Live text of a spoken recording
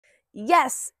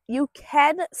yes, you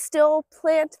can still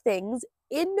plant things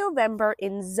in November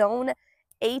in Zone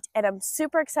 8, and I'm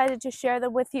super excited to share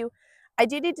them with you. I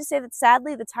do need to say that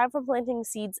sadly, the time for planting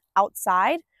seeds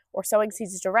outside or sowing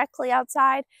seeds directly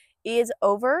outside is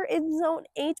over in Zone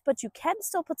 8, but you can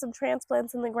still put some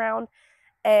transplants in the ground,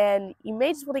 and you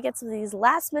may just want to get some of these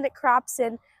last-minute crops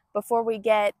in before we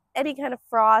get any kind of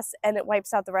frost and it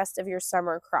wipes out the rest of your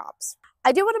summer crops.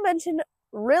 I do want to mention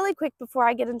really quick before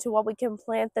I get into what we can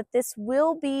plant that this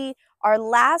will be our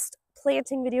last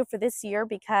planting video for this year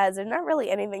because there's not really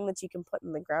anything that you can put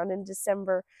in the ground in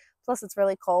December. Plus it's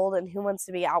really cold and who wants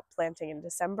to be out planting in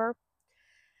December?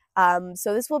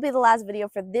 So this will be the last video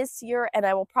for this year, and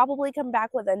I will probably come back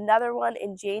with another one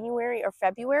in January or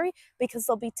February because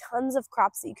there'll be tons of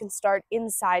crops that you can start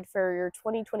inside for your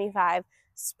 2025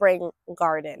 spring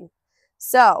garden.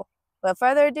 So without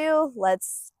further ado,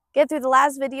 let's get through the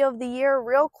last video of the year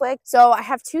real quick. So I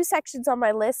have two sections on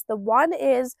my list. The one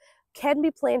is can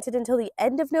be planted until the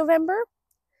end of November,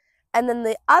 and then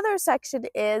the other section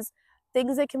is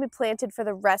things that can be planted for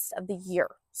the rest of the year.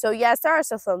 So yes, there are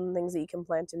still some things that you can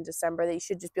plant in December that you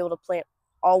should just be able to plant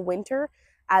all winter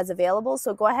as available.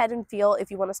 So go ahead and feel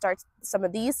if you want to start some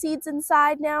of these seeds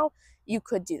inside now, you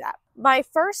could do that. My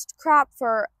first crop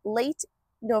for late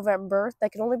November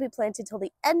that can only be planted till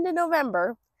the end of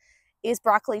November is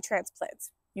broccoli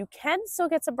transplants. You can still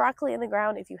get some broccoli in the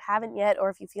ground if you haven't yet, or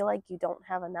if you feel like you don't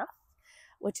have enough,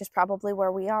 which is probably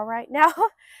where we are right now.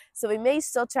 So we may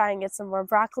still try and get some more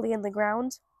broccoli in the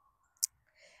ground.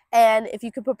 And if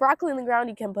you could put broccoli in the ground,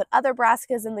 you can put other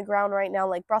brassicas in the ground right now,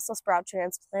 like Brussels sprout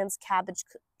transplants, cabbage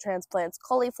transplants,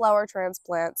 cauliflower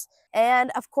transplants.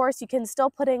 And of course, you can still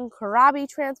put in kohlrabi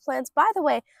transplants. By the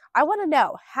way, I want to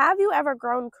know, have you ever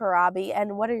grown kohlrabi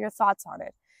and what are your thoughts on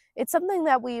it? It's something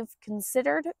that we've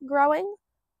considered growing,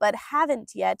 but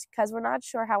haven't yet because we're not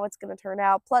sure how it's going to turn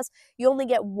out. Plus, you only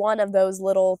get one of those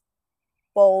little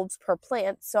bulbs per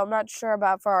plant, so I'm not sure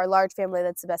about for our large family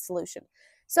that's the best solution.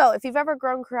 So if you've ever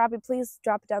grown kohlrabi, please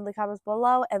drop it down in the comments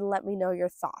below and let me know your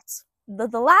thoughts.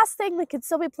 The last thing that can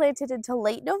still be planted until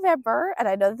late November, and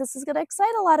I know this is going to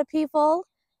excite a lot of people,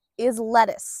 is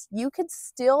lettuce. You can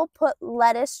still put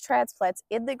lettuce transplants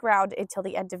in the ground until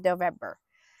the end of November.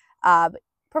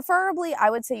 Preferably, I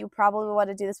would say you probably want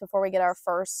to do this before we get our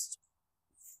first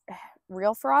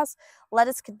real frost.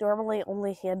 Lettuce can normally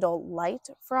only handle light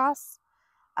frost.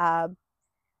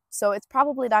 So it's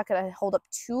probably not going to hold up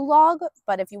too long,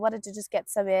 but if you wanted to just get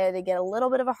some in and get a little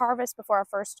bit of a harvest before our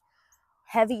first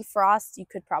heavy frost, you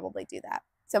could probably do that.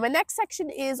 So my next section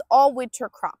is all winter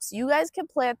crops. You guys can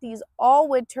plant these all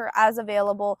winter as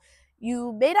available.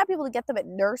 You may not be able to get them at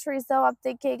nurseries though, I'm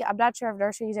thinking. I'm not sure if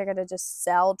nurseries are going to just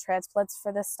sell transplants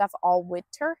for this stuff all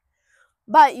winter.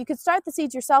 But you can start the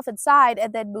seeds yourself inside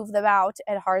and then move them out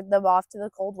and harden them off to the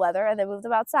cold weather and then move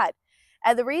them outside.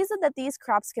 And the reason that these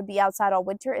crops can be outside all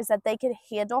winter is that they can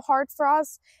handle hard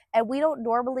frost, and we don't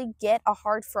normally get a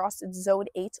hard frost in Zone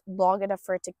 8 long enough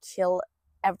for it to kill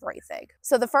everything.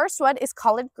 So the first one is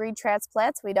collard green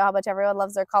transplants. We know how much everyone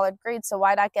loves their collard greens, so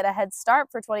why not get a head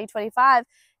start for 2025?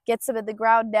 Get some in the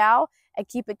ground now and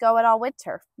keep it going all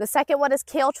winter. The second one is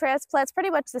kale transplants, pretty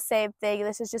much the same thing.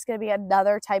 This is just going to be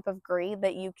another type of green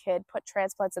that you could put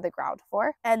transplants in the ground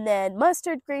for. And then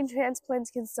mustard green transplants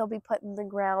can still be put in the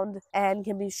ground and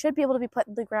should be able to be put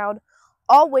in the ground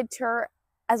all winter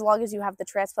as long as you have the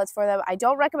transplants for them. I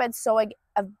don't recommend sowing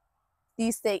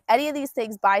any of these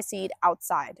things by seed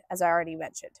outside, as I already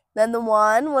mentioned. Then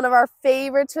one of our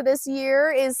favorites for this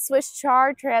year is Swiss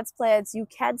chard transplants. You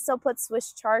can still put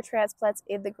Swiss chard transplants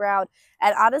in the ground.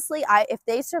 And honestly, if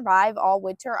they survive all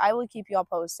winter, I will keep you all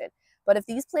posted. But if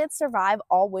these plants survive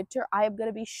all winter, I am going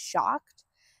to be shocked.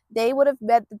 They would have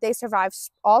meant that they survived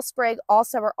all spring, all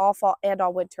summer, all fall, and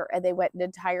all winter, and they went an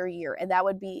entire year. And that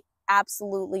would be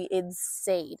absolutely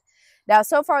insane. Now,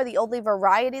 so far, the only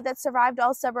variety that survived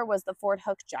all summer was the Fort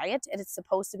Hook Giant, and it's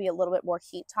supposed to be a little bit more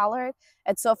heat tolerant.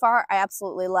 And so far, I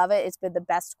absolutely love it. It's been the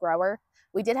best grower.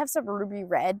 We did have some ruby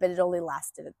red, but it only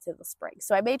lasted until the spring.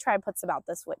 So I may try and put some out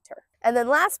this winter. And then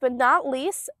last but not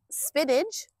least,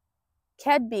 spinach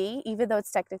can be, even though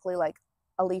it's technically like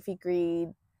a leafy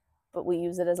green, but we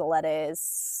use it as a lettuce,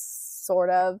 sort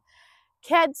of,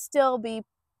 can still be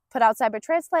put outside by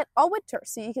transplant all winter.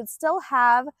 So you can still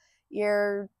have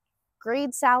your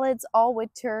green salads all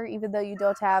winter, even though you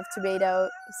don't have tomatoes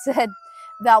and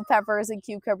bell peppers and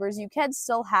cucumbers. You can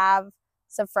still have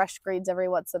some fresh greens every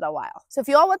once in a while. So if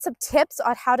you all want some tips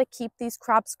on how to keep these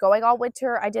crops going all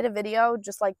winter, I did a video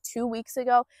just like 2 weeks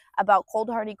ago about cold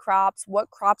hardy crops,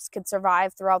 what crops can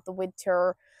survive throughout the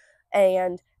winter,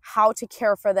 and how to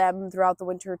care for them throughout the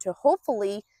winter to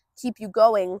hopefully keep you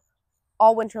going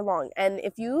all winter long. And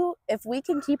if we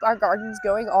can keep our gardens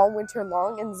going all winter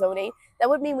long in Zone 8, that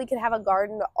would mean we could have a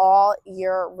garden all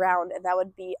year round, and that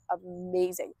would be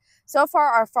amazing. So far,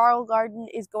 our fall garden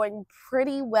is going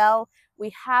pretty well.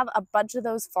 We have a bunch of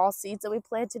those fall seeds that we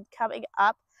planted coming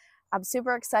up. I'm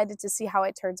super excited to see how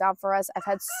it turns out for us. I've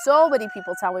had so many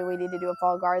people tell me we need to do a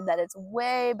fall garden, that it's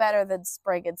way better than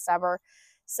spring and summer.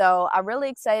 So I'm really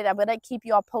excited. I'm going to keep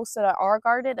you all posted on our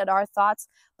garden and our thoughts.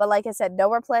 But like I said, no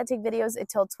more planting videos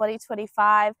until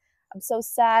 2025. I'm so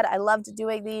sad. I loved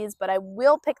doing these, but I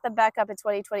will pick them back up in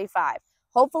 2025.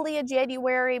 Hopefully in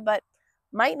January, but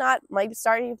might not. Might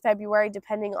start in February,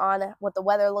 depending on what the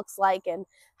weather looks like and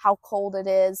how cold it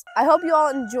is. I hope you all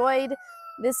enjoyed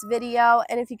this video,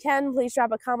 and if you can, please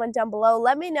drop a comment down below.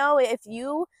 Let me know if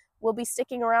you will be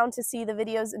sticking around to see the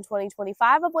videos in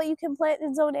 2025 of what you can plant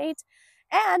in Zone 8.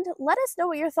 And let us know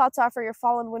what your thoughts are for your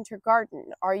fall and winter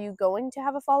garden. Are you going to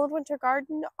have a fall and winter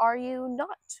garden? Are you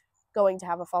not going to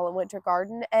have a fall and winter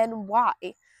garden, and why?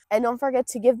 And don't forget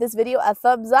to give this video a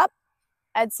thumbs up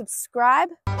and subscribe.